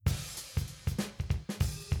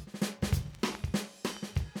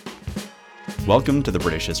Welcome to the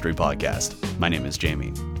British History Podcast. My name is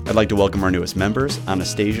Jamie. I'd like to welcome our newest members,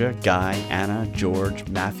 Anastasia, Guy, Anna, George,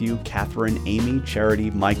 Matthew, Catherine, Amy,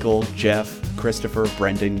 Charity, Michael, Jeff, Christopher,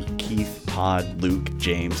 Brendan, Keith, Todd, Luke,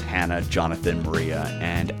 James, Hannah, Jonathan, Maria,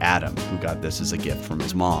 and Adam, who got this as a gift from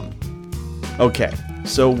his mom. Okay,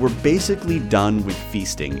 so we're basically done with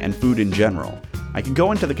feasting and food in general. I could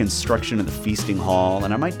go into the construction of the feasting hall,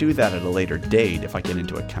 and I might do that at a later date if I get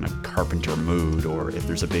into a kind of carpenter mood or if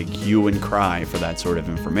there's a big hue and cry for that sort of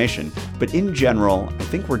information. But in general, I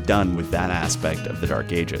think we're done with that aspect of the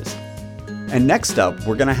Dark Ages. And next up,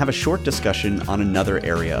 we're going to have a short discussion on another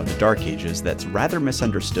area of the Dark Ages that's rather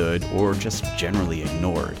misunderstood or just generally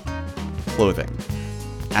ignored: clothing.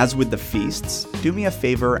 As with the feasts, do me a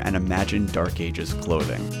favor and imagine Dark Ages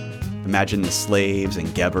clothing. Imagine the slaves and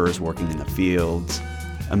Ghebers working in the fields.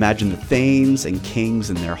 Imagine the thanes and kings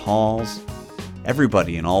in their halls.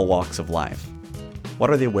 Everybody in all walks of life. What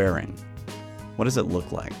are they wearing? What does it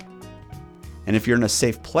look like? And if you're in a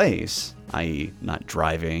safe place, i.e. not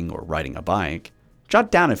driving or riding a bike, jot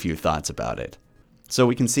down a few thoughts about it, so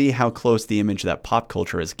we can see how close the image that pop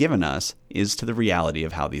culture has given us is to the reality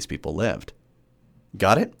of how these people lived.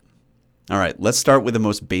 Got it? All right, let's start with the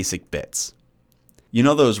most basic bits. You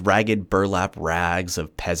know those ragged burlap rags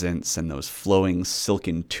of peasants and those flowing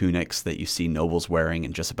silken tunics that you see nobles wearing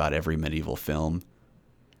in just about every medieval film?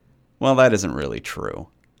 Well, that isn't really true.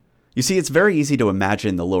 You see, it's very easy to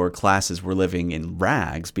imagine the lower classes were living in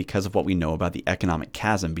rags because of what we know about the economic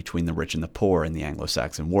chasm between the rich and the poor in the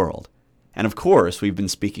Anglo-Saxon world. And of course, we've been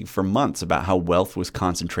speaking for months about how wealth was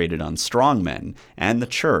concentrated on strongmen and the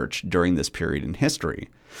church during this period in history.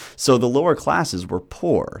 So the lower classes were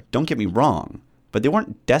poor, don't get me wrong, but they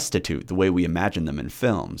weren't destitute the way we imagine them in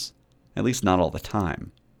films, at least not all the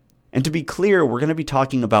time. And to be clear, we're going to be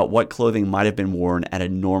talking about what clothing might have been worn at a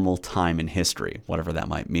normal time in history, whatever that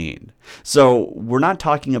might mean. So we're not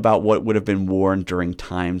talking about what would have been worn during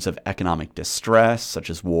times of economic distress, such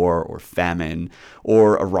as war or famine,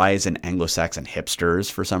 or a rise in Anglo-Saxon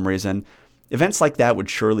hipsters for some reason. Events like that would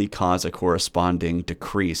surely cause a corresponding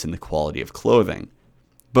decrease in the quality of clothing.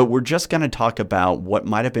 But we're just going to talk about what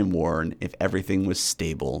might have been worn if everything was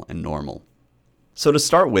stable and normal. So to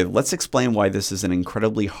start with, let's explain why this is an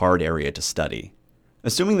incredibly hard area to study.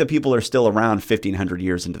 Assuming that people are still around 1500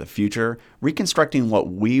 years into the future, reconstructing what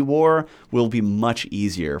we wore will be much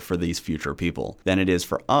easier for these future people than it is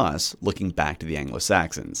for us looking back to the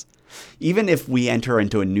Anglo-Saxons. Even if we enter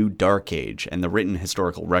into a new dark age and the written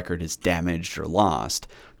historical record is damaged or lost,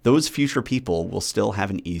 those future people will still have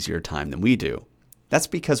an easier time than we do. That's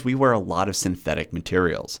because we wear a lot of synthetic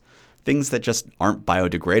materials, things that just aren't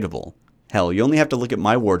biodegradable. Hell, you only have to look at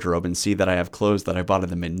my wardrobe and see that I have clothes that I bought in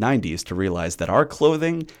the mid-90s to realize that our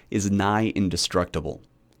clothing is nigh indestructible.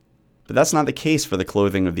 But that's not the case for the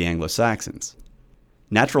clothing of the Anglo-Saxons.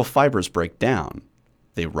 Natural fibers break down,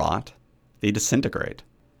 they rot, they disintegrate.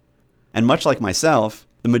 And much like myself,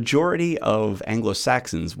 the majority of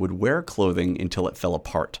Anglo-Saxons would wear clothing until it fell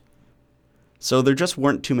apart. So there just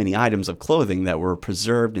weren't too many items of clothing that were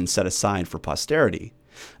preserved and set aside for posterity.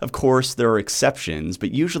 Of course, there are exceptions,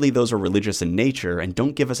 but usually those are religious in nature and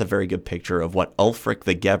don't give us a very good picture of what Ulfric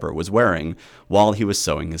the Gheber was wearing while he was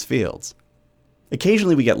sowing his fields.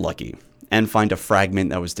 Occasionally we get lucky and find a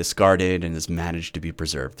fragment that was discarded and has managed to be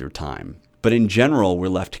preserved through time. But in general, we're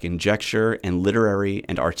left to conjecture and literary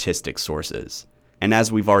and artistic sources. And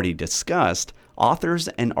as we've already discussed, authors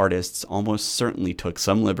and artists almost certainly took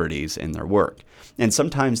some liberties in their work, and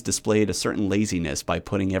sometimes displayed a certain laziness by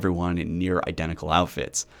putting everyone in near identical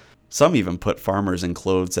outfits. Some even put farmers in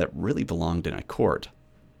clothes that really belonged in a court.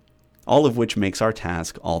 All of which makes our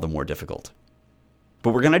task all the more difficult.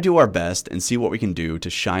 But we're going to do our best and see what we can do to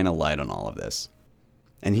shine a light on all of this.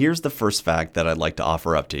 And here's the first fact that I'd like to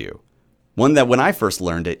offer up to you. One that when I first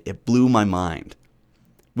learned it, it blew my mind.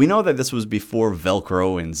 We know that this was before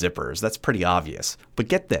Velcro and zippers, that's pretty obvious. But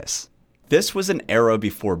get this, this was an era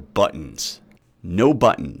before buttons. No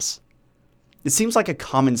buttons. It seems like a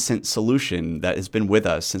common sense solution that has been with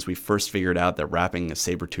us since we first figured out that wrapping a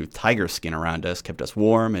saber-toothed tiger skin around us kept us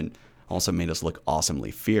warm and also made us look awesomely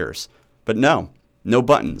fierce. But no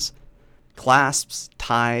buttons. Clasps,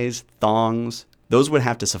 ties, thongs, those would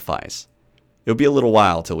have to suffice. It would be a little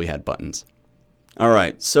while till we had buttons.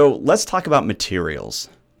 Alright, so let's talk about materials.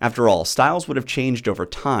 After all, styles would have changed over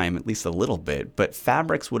time, at least a little bit, but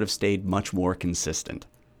fabrics would have stayed much more consistent.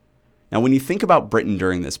 Now, when you think about Britain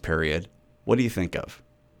during this period, what do you think of?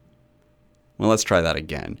 Well, let's try that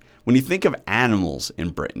again. When you think of animals in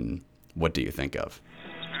Britain, what do you think of?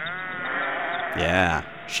 Yeah,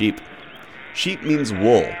 sheep. Sheep means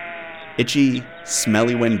wool. Itchy,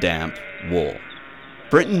 smelly when damp, wool.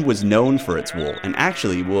 Britain was known for its wool, and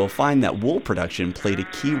actually we'll find that wool production played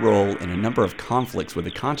a key role in a number of conflicts with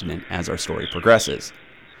the continent as our story progresses.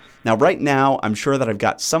 Now, right now, I'm sure that I've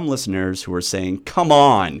got some listeners who are saying, come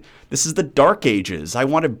on, this is the Dark Ages. I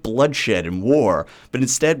wanted bloodshed and war, but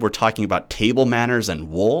instead we're talking about table manners and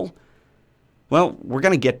wool? Well, we're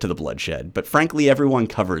going to get to the bloodshed, but frankly, everyone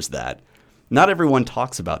covers that. Not everyone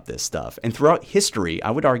talks about this stuff, and throughout history,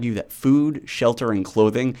 I would argue that food, shelter, and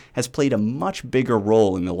clothing has played a much bigger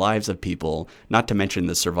role in the lives of people, not to mention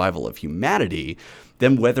the survival of humanity,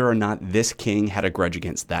 than whether or not this king had a grudge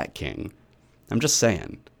against that king. I'm just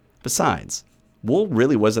saying. Besides, wool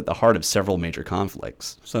really was at the heart of several major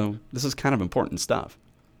conflicts, so this is kind of important stuff.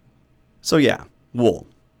 So yeah, wool.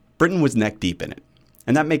 Britain was neck deep in it,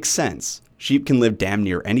 and that makes sense. Sheep can live damn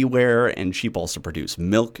near anywhere, and sheep also produce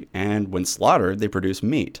milk, and when slaughtered, they produce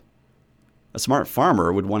meat. A smart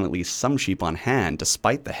farmer would want at least some sheep on hand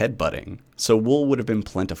despite the headbutting, so wool would have been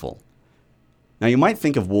plentiful. Now you might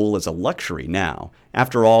think of wool as a luxury now.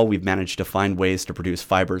 After all, we've managed to find ways to produce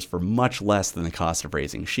fibers for much less than the cost of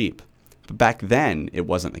raising sheep. But back then, it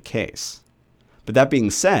wasn't the case. But that being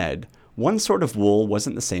said, one sort of wool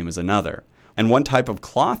wasn't the same as another. And one type of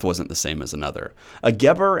cloth wasn't the same as another. A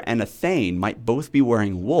Geber and a Thane might both be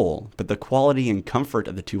wearing wool, but the quality and comfort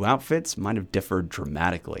of the two outfits might have differed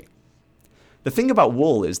dramatically. The thing about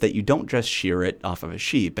wool is that you don't just shear it off of a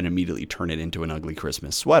sheep and immediately turn it into an ugly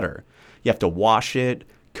Christmas sweater. You have to wash it,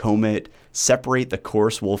 comb it, separate the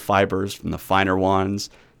coarse wool fibers from the finer ones.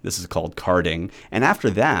 This is called carding. And after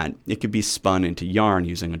that, it could be spun into yarn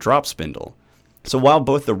using a drop spindle. So while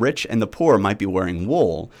both the rich and the poor might be wearing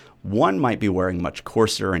wool, one might be wearing much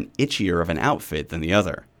coarser and itchier of an outfit than the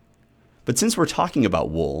other. But since we're talking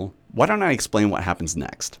about wool, why don't I explain what happens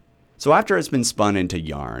next? So after it's been spun into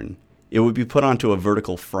yarn, it would be put onto a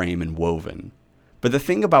vertical frame and woven. But the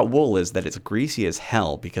thing about wool is that it's greasy as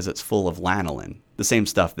hell because it's full of lanolin, the same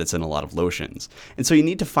stuff that's in a lot of lotions. And so you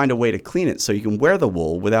need to find a way to clean it so you can wear the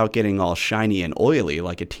wool without getting all shiny and oily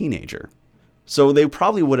like a teenager. So they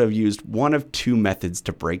probably would have used one of two methods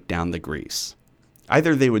to break down the grease.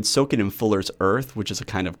 Either they would soak it in fuller's earth, which is a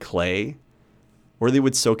kind of clay, or they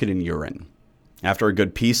would soak it in urine. After a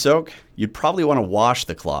good pee soak, you'd probably want to wash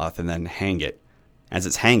the cloth and then hang it. As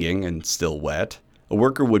it's hanging and still wet, a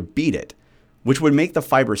worker would beat it, which would make the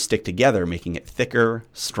fibers stick together, making it thicker,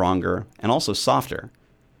 stronger, and also softer.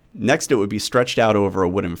 Next, it would be stretched out over a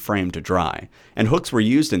wooden frame to dry, and hooks were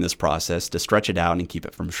used in this process to stretch it out and keep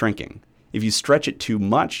it from shrinking. If you stretch it too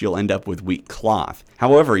much, you'll end up with weak cloth.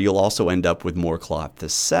 However, you'll also end up with more cloth to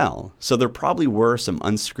sell. So there probably were some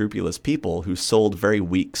unscrupulous people who sold very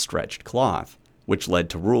weak stretched cloth, which led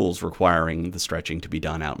to rules requiring the stretching to be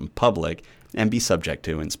done out in public and be subject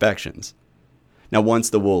to inspections. Now, once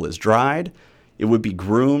the wool is dried, it would be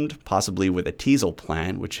groomed, possibly with a teasel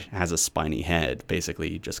plant, which has a spiny head.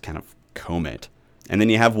 Basically, you just kind of comb it. And then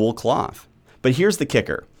you have wool cloth. But here's the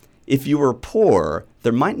kicker. If you were poor,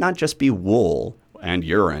 there might not just be wool and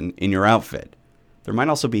urine in your outfit. There might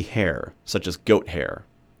also be hair, such as goat hair.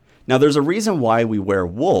 Now, there's a reason why we wear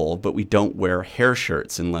wool, but we don't wear hair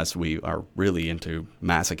shirts unless we are really into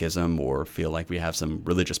masochism or feel like we have some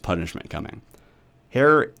religious punishment coming.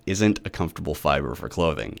 Hair isn't a comfortable fiber for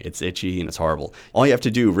clothing. It's itchy and it's horrible. All you have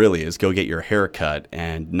to do really is go get your hair cut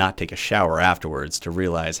and not take a shower afterwards to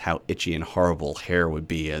realize how itchy and horrible hair would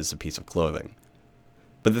be as a piece of clothing.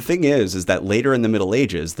 But the thing is that later in the Middle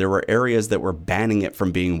Ages, there were areas that were banning it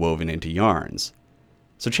from being woven into yarns.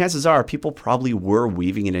 So chances are people probably were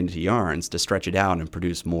weaving it into yarns to stretch it out and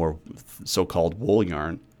produce more so-called wool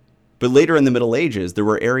yarn. But later in the Middle Ages, there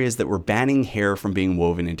were areas that were banning hair from being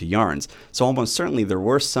woven into yarns. So almost certainly there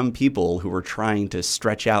were some people who were trying to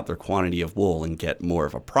stretch out their quantity of wool and get more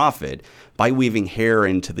of a profit by weaving hair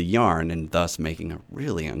into the yarn and thus making a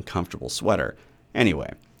really uncomfortable sweater.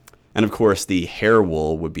 Anyway. And of course, the hair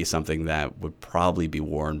wool would be something that would probably be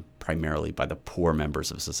worn primarily by the poor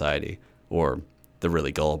members of society, or the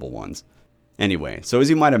really gullible ones. Anyway, so as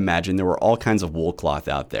you might imagine, there were all kinds of wool cloth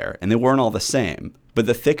out there, and they weren't all the same, but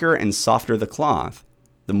the thicker and softer the cloth,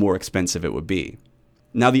 the more expensive it would be.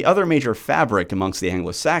 Now, the other major fabric amongst the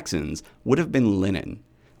Anglo-Saxons would have been linen.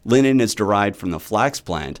 Linen is derived from the flax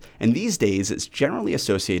plant, and these days it's generally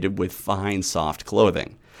associated with fine, soft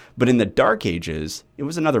clothing. But in the Dark Ages, it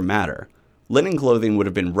was another matter. Linen clothing would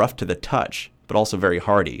have been rough to the touch, but also very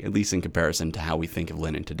hardy, at least in comparison to how we think of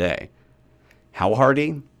linen today. How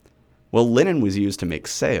hardy? Well, linen was used to make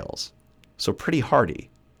sails, so pretty hardy.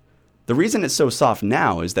 The reason it's so soft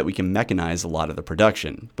now is that we can mechanize a lot of the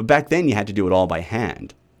production, but back then you had to do it all by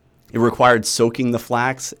hand. It required soaking the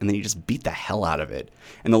flax, and then you just beat the hell out of it.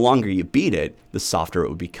 And the longer you beat it, the softer it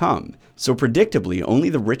would become. So predictably, only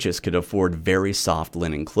the richest could afford very soft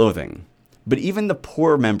linen clothing. But even the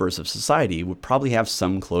poorer members of society would probably have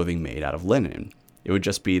some clothing made out of linen. It would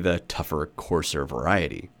just be the tougher, coarser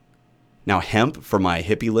variety. Now, hemp, for my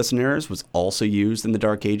hippie listeners, was also used in the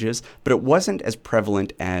Dark Ages, but it wasn't as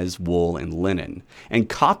prevalent as wool and linen. And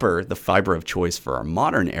copper, the fiber of choice for our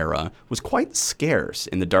modern era, was quite scarce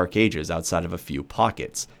in the Dark Ages outside of a few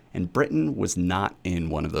pockets, and Britain was not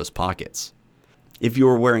in one of those pockets. If you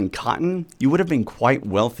were wearing cotton, you would have been quite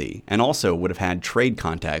wealthy, and also would have had trade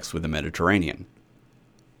contacts with the Mediterranean.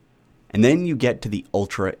 And then you get to the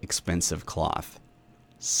ultra-expensive cloth,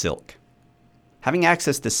 silk. Having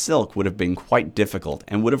access to silk would have been quite difficult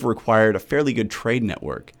and would have required a fairly good trade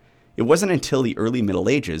network. It wasn't until the early Middle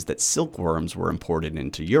Ages that silkworms were imported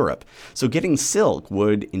into Europe, so getting silk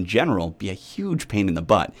would, in general, be a huge pain in the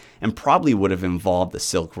butt and probably would have involved the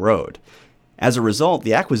Silk Road. As a result,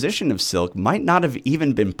 the acquisition of silk might not have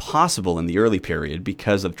even been possible in the early period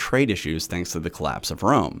because of trade issues thanks to the collapse of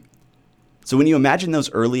Rome. So when you imagine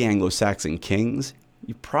those early Anglo-Saxon kings,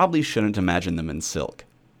 you probably shouldn't imagine them in silk.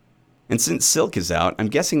 And since silk is out, I'm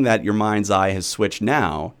guessing that your mind's eye has switched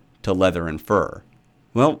now to leather and fur.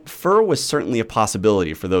 Well, fur was certainly a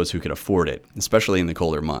possibility for those who could afford it, especially in the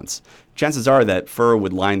colder months. Chances are that fur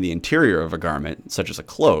would line the interior of a garment, such as a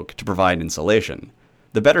cloak, to provide insulation.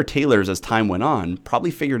 The better tailors as time went on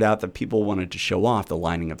probably figured out that people wanted to show off the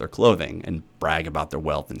lining of their clothing and brag about their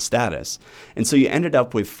wealth and status. And so you ended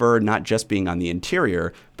up with fur not just being on the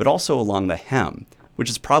interior, but also along the hem, which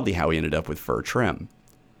is probably how we ended up with fur trim.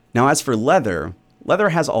 Now, as for leather, leather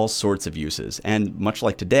has all sorts of uses, and much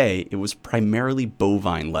like today, it was primarily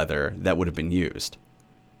bovine leather that would have been used.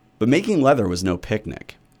 But making leather was no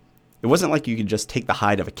picnic. It wasn't like you could just take the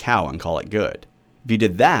hide of a cow and call it good. If you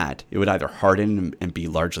did that, it would either harden and be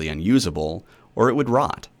largely unusable, or it would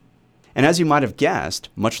rot. And as you might have guessed,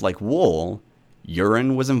 much like wool,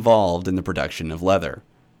 urine was involved in the production of leather.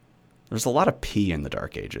 There's a lot of pee in the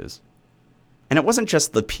Dark Ages. And it wasn't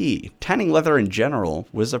just the pee. Tanning leather in general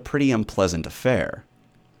was a pretty unpleasant affair.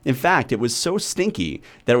 In fact, it was so stinky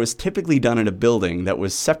that it was typically done in a building that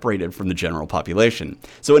was separated from the general population.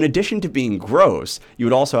 So in addition to being gross, you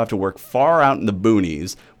would also have to work far out in the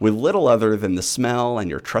boonies with little other than the smell and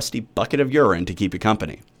your trusty bucket of urine to keep you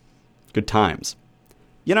company. Good times.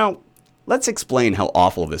 You know, let's explain how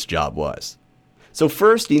awful this job was. So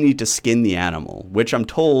first, you need to skin the animal, which I'm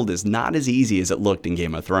told is not as easy as it looked in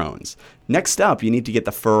Game of Thrones. Next up, you need to get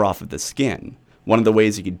the fur off of the skin. One of the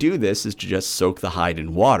ways you could do this is to just soak the hide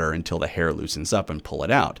in water until the hair loosens up and pull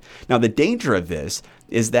it out. Now, the danger of this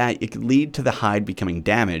is that it could lead to the hide becoming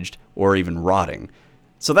damaged or even rotting.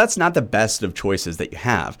 So that's not the best of choices that you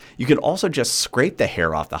have. You could also just scrape the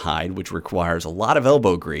hair off the hide, which requires a lot of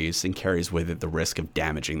elbow grease and carries with it the risk of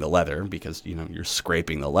damaging the leather because, you're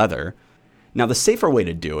scraping the leather. Now, the safer way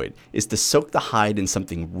to do it is to soak the hide in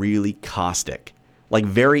something really caustic, like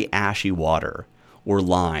very ashy water, or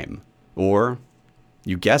lime, or,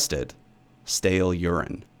 you guessed it, stale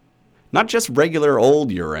urine. Not just regular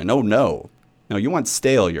old urine, oh no. No, you want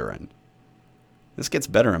stale urine. This gets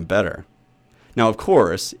better and better. Now, of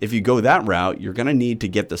course, if you go that route, you're going to need to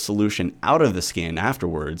get the solution out of the skin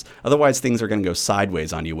afterwards, otherwise things are going to go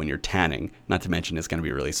sideways on you when you're tanning, not to mention it's going to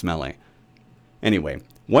be really smelly. Anyway,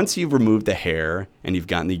 once you've removed the hair and you've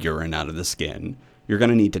gotten the urine out of the skin, you're going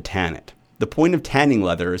to need to tan it. The point of tanning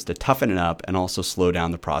leather is to toughen it up and also slow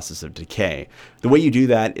down the process of decay. The way you do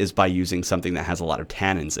that is by using something that has a lot of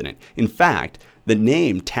tannins in it. In fact, the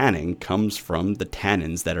name tanning comes from the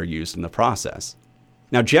tannins that are used in the process.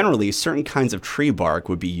 Now, generally, certain kinds of tree bark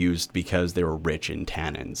would be used because they were rich in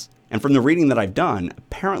tannins. And from the reading that I've done,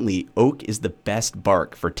 apparently oak is the best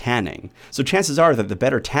bark for tanning. So chances are that the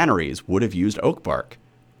better tanneries would have used oak bark.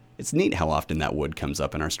 It's neat how often that wood comes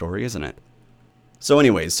up in our story, isn't it? So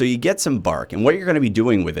anyways, so you get some bark, and what you're going to be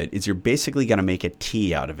doing with it is you're basically going to make a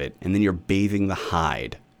tea out of it, and then you're bathing the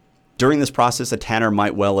hide. During this process, a tanner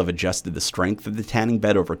might well have adjusted the strength of the tanning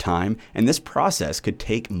bed over time, and this process could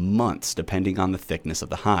take months depending on the thickness of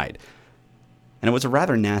the hide. And it was a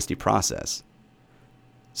rather nasty process.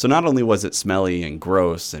 So not only was it smelly and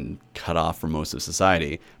gross and cut off from most of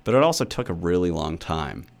society, but it also took a really long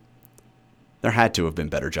time. There had to have been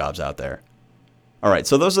better jobs out there. Alright,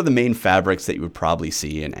 so those are the main fabrics that you would probably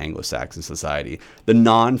see in Anglo-Saxon society. The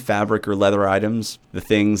non-fabric or leather items, the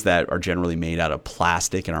things that are generally made out of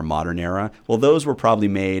plastic in our modern era, well, those were probably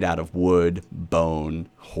made out of wood, bone,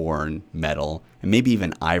 horn, metal, and maybe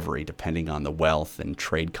even ivory, depending on the wealth and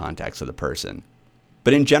trade contacts of the person.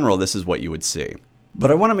 But in general, this is what you would see.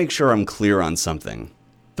 But I want to make sure I'm clear on something.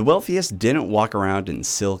 The wealthiest didn't walk around in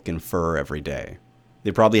silk and fur every day.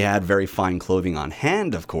 They probably had very fine clothing on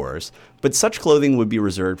hand, of course, but such clothing would be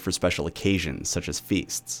reserved for special occasions, such as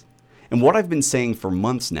feasts. And what I've been saying for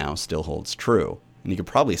months now still holds true, and you could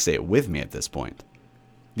probably say it with me at this point.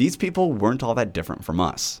 These people weren't all that different from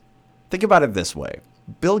us. Think about it this way.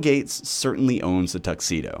 Bill Gates certainly owns a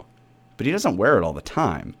tuxedo, but he doesn't wear it all the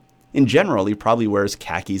time. In general, he probably wears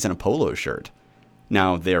khakis and a polo shirt.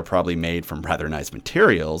 Now, they're probably made from rather nice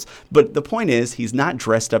materials, but the point is he's not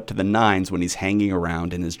dressed up to the nines when he's hanging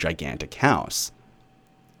around in his gigantic house.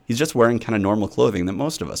 He's just wearing kind of normal clothing that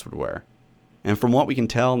most of us would wear. And from what we can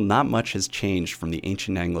tell, not much has changed from the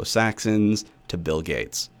ancient Anglo-Saxons to Bill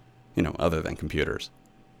Gates, other than computers.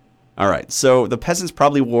 Alright, so the peasants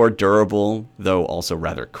probably wore durable, though also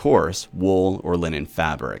rather coarse, wool or linen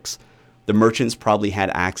fabrics. The merchants probably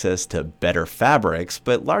had access to better fabrics,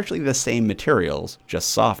 but largely the same materials, just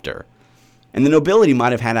softer. And the nobility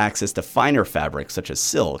might have had access to finer fabrics such as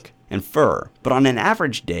silk and fur, but on an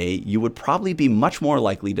average day, you would probably be much more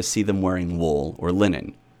likely to see them wearing wool or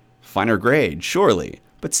linen. Finer grade, surely,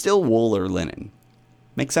 but still wool or linen.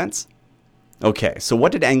 Make sense? Okay, so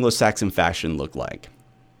what did Anglo-Saxon fashion look like?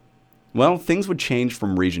 Well, things would change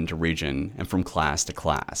from region to region and from class to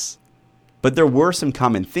class. But there were some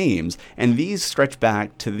common themes, and these stretch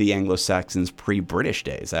back to the Anglo-Saxons pre-British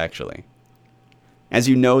days, actually. As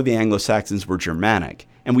you know, the Anglo-Saxons were Germanic,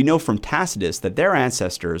 and we know from Tacitus that their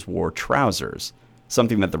ancestors wore trousers,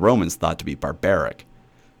 something that the Romans thought to be barbaric.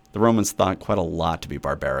 The Romans thought quite a lot to be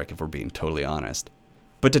barbaric, if we're being totally honest.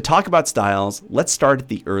 But to talk about styles, let's start at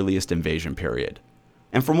the earliest invasion period.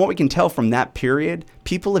 And from what we can tell from that period,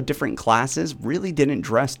 people of different classes really didn't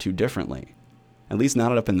dress too differently. At least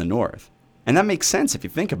not up in the north. And that makes sense if you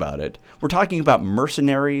think about it. We're talking about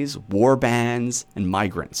mercenaries, war bands, and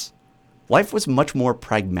migrants. Life was much more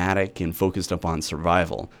pragmatic and focused upon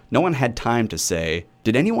survival. No one had time to say,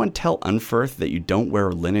 did anyone tell Unferth that you don't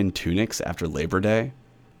wear linen tunics after Labor Day?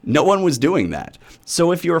 No one was doing that.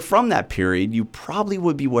 So if you were from that period, you probably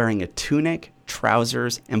would be wearing a tunic,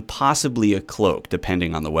 trousers, and possibly a cloak,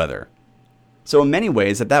 depending on the weather. So in many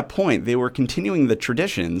ways, at that point, they were continuing the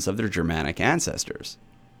traditions of their Germanic ancestors.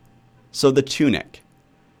 So the tunic,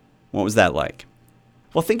 what was that like?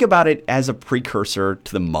 Well, think about it as a precursor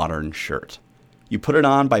to the modern shirt. You put it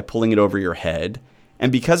on by pulling it over your head,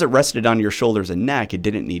 and because it rested on your shoulders and neck, it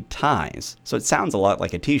didn't need ties. So it sounds a lot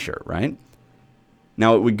like a t-shirt, right?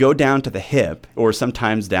 Now, it would go down to the hip, or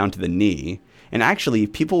sometimes down to the knee, and actually,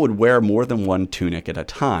 people would wear more than one tunic at a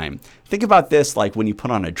time. Think about this like when you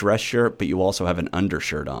put on a dress shirt, but you also have an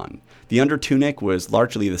undershirt on. The under tunic was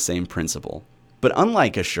largely the same principle. But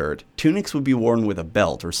unlike a shirt, tunics would be worn with a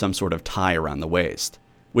belt or some sort of tie around the waist,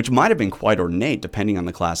 which might have been quite ornate depending on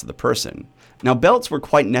the class of the person. Now, belts were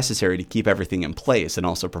quite necessary to keep everything in place and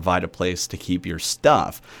also provide a place to keep your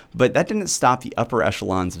stuff, but that didn't stop the upper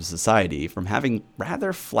echelons of society from having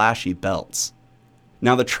rather flashy belts.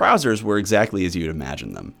 Now, the trousers were exactly as you'd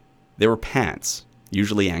imagine them. They were pants,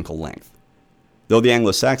 usually ankle length. Though the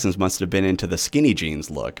Anglo-Saxons must have been into the skinny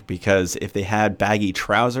jeans look, because if they had baggy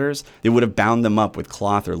trousers, they would have bound them up with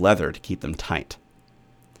cloth or leather to keep them tight.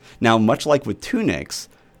 Now, much like with tunics,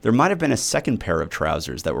 there might have been a second pair of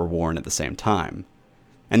trousers that were worn at the same time.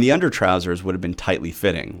 And the under trousers would have been tightly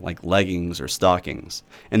fitting, like leggings or stockings,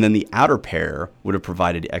 and then the outer pair would have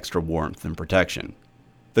provided extra warmth and protection.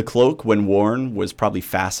 The cloak, when worn, was probably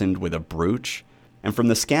fastened with a brooch, and from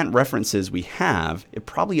the scant references we have, it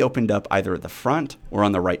probably opened up either at the front or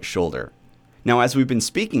on the right shoulder. Now, as we've been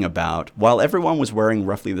speaking about, while everyone was wearing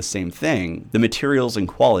roughly the same thing, the materials and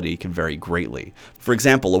quality can vary greatly. For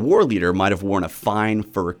example, a war leader might have worn a fine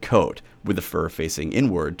fur coat, with the fur facing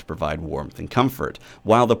inward to provide warmth and comfort,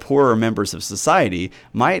 while the poorer members of society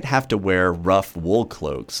might have to wear rough wool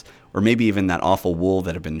cloaks, or maybe even that awful wool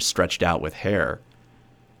that had been stretched out with hair.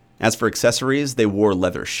 As for accessories, they wore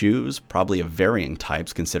leather shoes, probably of varying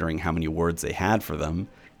types considering how many words they had for them,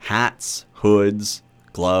 hats, hoods,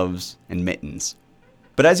 gloves, and mittens.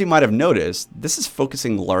 But as you might have noticed, this is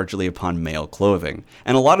focusing largely upon male clothing,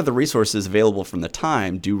 and a lot of the resources available from the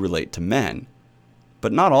time do relate to men.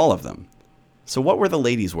 But not all of them. So what were the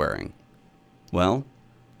ladies wearing? Well,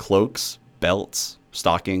 cloaks, belts,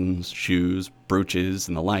 stockings, shoes, brooches,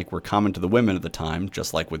 and the like were common to the women of the time,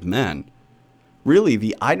 just like with men. Really,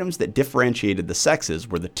 the items that differentiated the sexes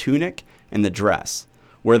were the tunic and the dress.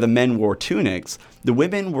 Where the men wore tunics, the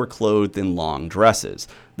women were clothed in long dresses.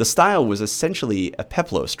 The style was essentially a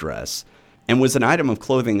peplos dress, and was an item of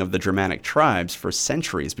clothing of the Germanic tribes for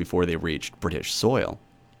centuries before they reached British soil.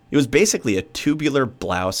 It was basically a tubular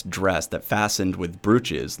blouse dress that fastened with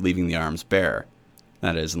brooches, leaving the arms bare.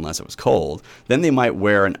 that is, unless it was cold, then they might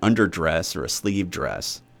wear an underdress or a sleeve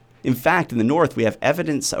dress. In fact, in the North, we have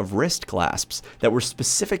evidence of wrist clasps that were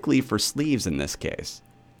specifically for sleeves in this case.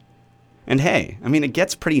 And hey, it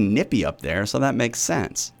gets pretty nippy up there, so that makes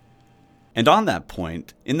sense. And on that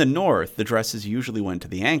point, in the North, the dresses usually went to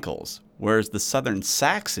the ankles, whereas the Southern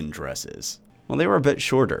Saxon dresses, well, they were a bit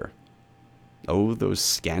shorter. Oh, those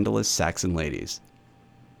scandalous Saxon ladies.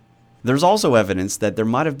 There's also evidence that there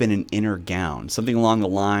might have been an inner gown, something along the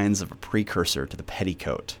lines of a precursor to the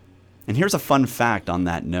petticoat. And here's a fun fact on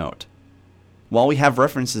that note. While we have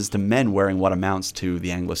references to men wearing what amounts to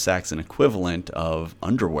the Anglo-Saxon equivalent of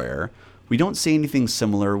underwear, we don't see anything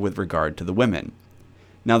similar with regard to the women.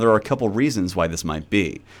 Now, there are a couple reasons why this might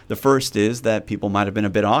be. The first is that people might have been a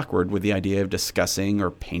bit awkward with the idea of discussing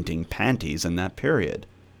or painting panties in that period.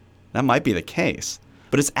 That might be the case.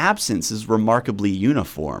 But its absence is remarkably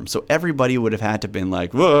uniform, so everybody would have had to have been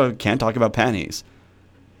like, whoa, can't talk about panties.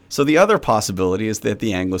 So the other possibility is that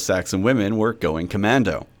the Anglo-Saxon women were going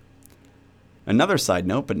commando. Another side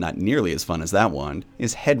note, but not nearly as fun as that one,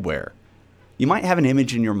 is headwear. You might have an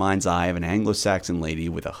image in your mind's eye of an Anglo-Saxon lady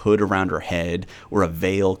with a hood around her head or a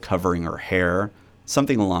veil covering her hair,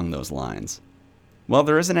 something along those lines. Well,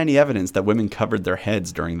 there isn't any evidence that women covered their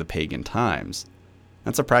heads during the pagan times.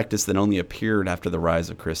 That's a practice that only appeared after the rise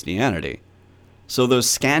of Christianity. So those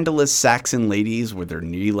scandalous Saxon ladies with their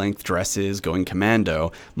knee-length dresses going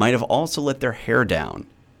commando might have also let their hair down,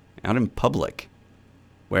 out in public,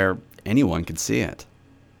 where anyone could see it.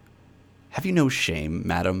 Have you no shame,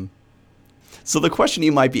 madam? So the question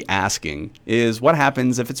you might be asking is, what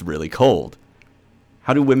happens if it's really cold?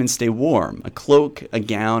 How do women stay warm? A cloak, a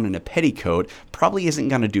gown, and a petticoat probably isn't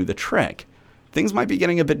going to do the trick. Things might be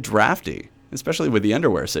getting a bit drafty, especially with the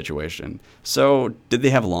underwear situation. So, did they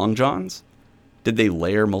have long johns? Did they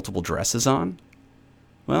layer multiple dresses on?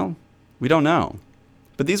 Well, we don't know.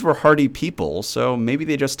 But these were hardy people, so maybe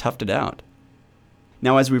they just toughed it out.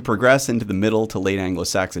 Now, as we progress into the Middle to late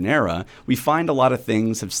Anglo-Saxon era, we find a lot of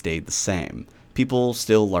things have stayed the same. People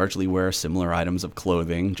still largely wear similar items of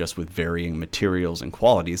clothing, just with varying materials and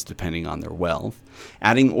qualities depending on their wealth.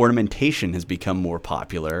 Adding ornamentation has become more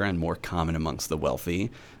popular and more common amongst the wealthy,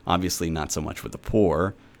 obviously not so much with the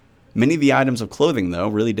poor. Many of the items of clothing, though,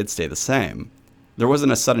 really did stay the same. There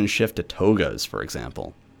wasn't a sudden shift to togas, for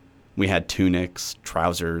example. We had tunics,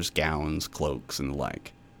 trousers, gowns, cloaks, and the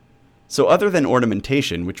like. So other than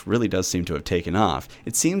ornamentation, which really does seem to have taken off,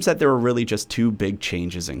 it seems that there were really just two big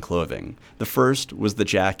changes in clothing. The first was the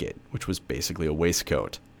jacket, which was basically a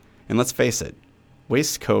waistcoat. And let's face it,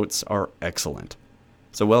 waistcoats are excellent.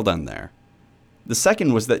 So well done there. The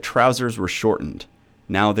second was that trousers were shortened.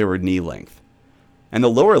 Now they were knee length. And the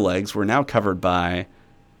lower legs were now covered by,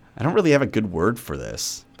 I don't really have a good word for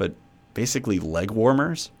this, but basically leg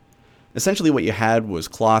warmers. Essentially what you had was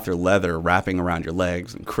cloth or leather wrapping around your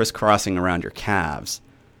legs and crisscrossing around your calves.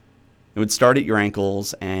 It would start at your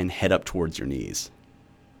ankles and head up towards your knees.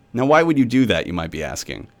 Now, why would you do that, you might be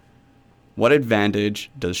asking? What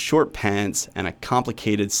advantage does short pants and a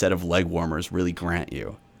complicated set of leg warmers really grant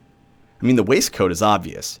you? The waistcoat is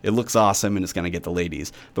obvious. It looks awesome and it's going to get the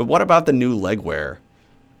ladies. But what about the new leg wear?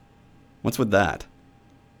 What's with that?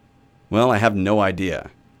 Well, I have no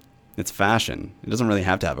idea. It's fashion. It doesn't really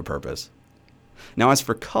have to have a purpose. Now, as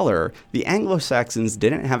for color, the Anglo-Saxons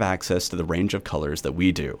didn't have access to the range of colors that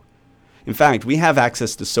we do. In fact, we have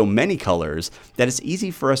access to so many colors that it's easy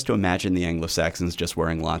for us to imagine the Anglo-Saxons just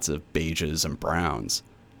wearing lots of beiges and browns.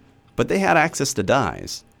 But they had access to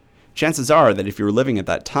dyes. Chances are that if you were living at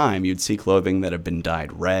that time, you'd see clothing that had been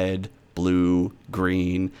dyed red, blue,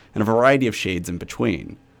 green, and a variety of shades in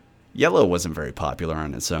between. Yellow wasn't very popular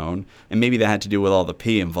on its own, and maybe that had to do with all the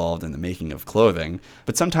pee involved in the making of clothing,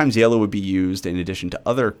 but sometimes yellow would be used in addition to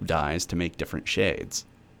other dyes to make different shades.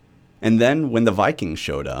 And then, when the Vikings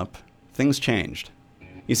showed up, things changed.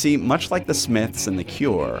 You see, much like the Smiths and the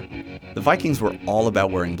Cure, the Vikings were all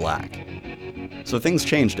about wearing black. So things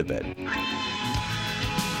changed a bit.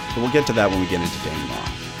 But we'll get to that when we get into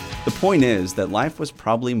Danelaw. The point is that life was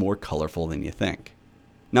probably more colorful than you think.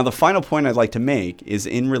 Now, the final point I'd like to make is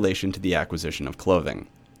in relation to the acquisition of clothing.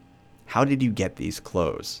 How did you get these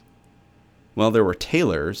clothes? Well, there were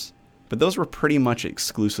tailors, but those were pretty much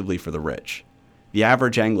exclusively for the rich. The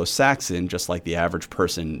average Anglo-Saxon, just like the average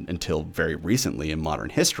person until very recently in modern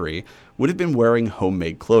history, would have been wearing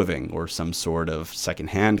homemade clothing or some sort of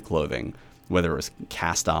second-hand clothing, whether it was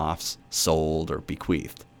cast-offs, sold, or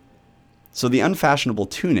bequeathed. So the unfashionable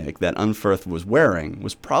tunic that Unferth was wearing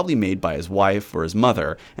was probably made by his wife or his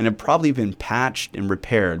mother and had probably been patched and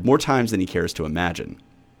repaired more times than he cares to imagine.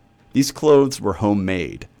 These clothes were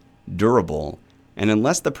homemade, durable, and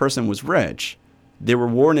unless the person was rich, They were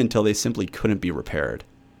worn until they simply couldn't be repaired.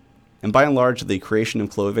 And by and large, the creation of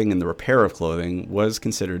clothing and the repair of clothing was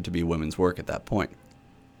considered to be women's work at that point.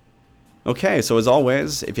 Okay, so as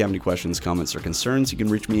always, if you have any questions, comments, or concerns, you can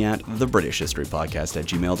reach me at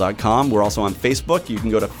thebritishhistorypodcast@gmail.com. We're also on Facebook. You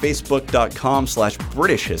can go to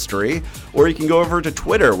facebook.com/BritishHistory, or you can go over to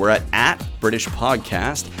Twitter. We're at British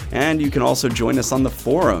Podcast, and you can also join us on the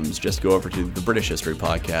forums. Just go over to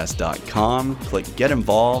thebritishhistorypodcast.com, click Get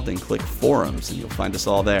Involved, and click Forums, and you'll find us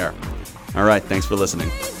all there. All right, thanks for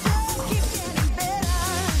listening.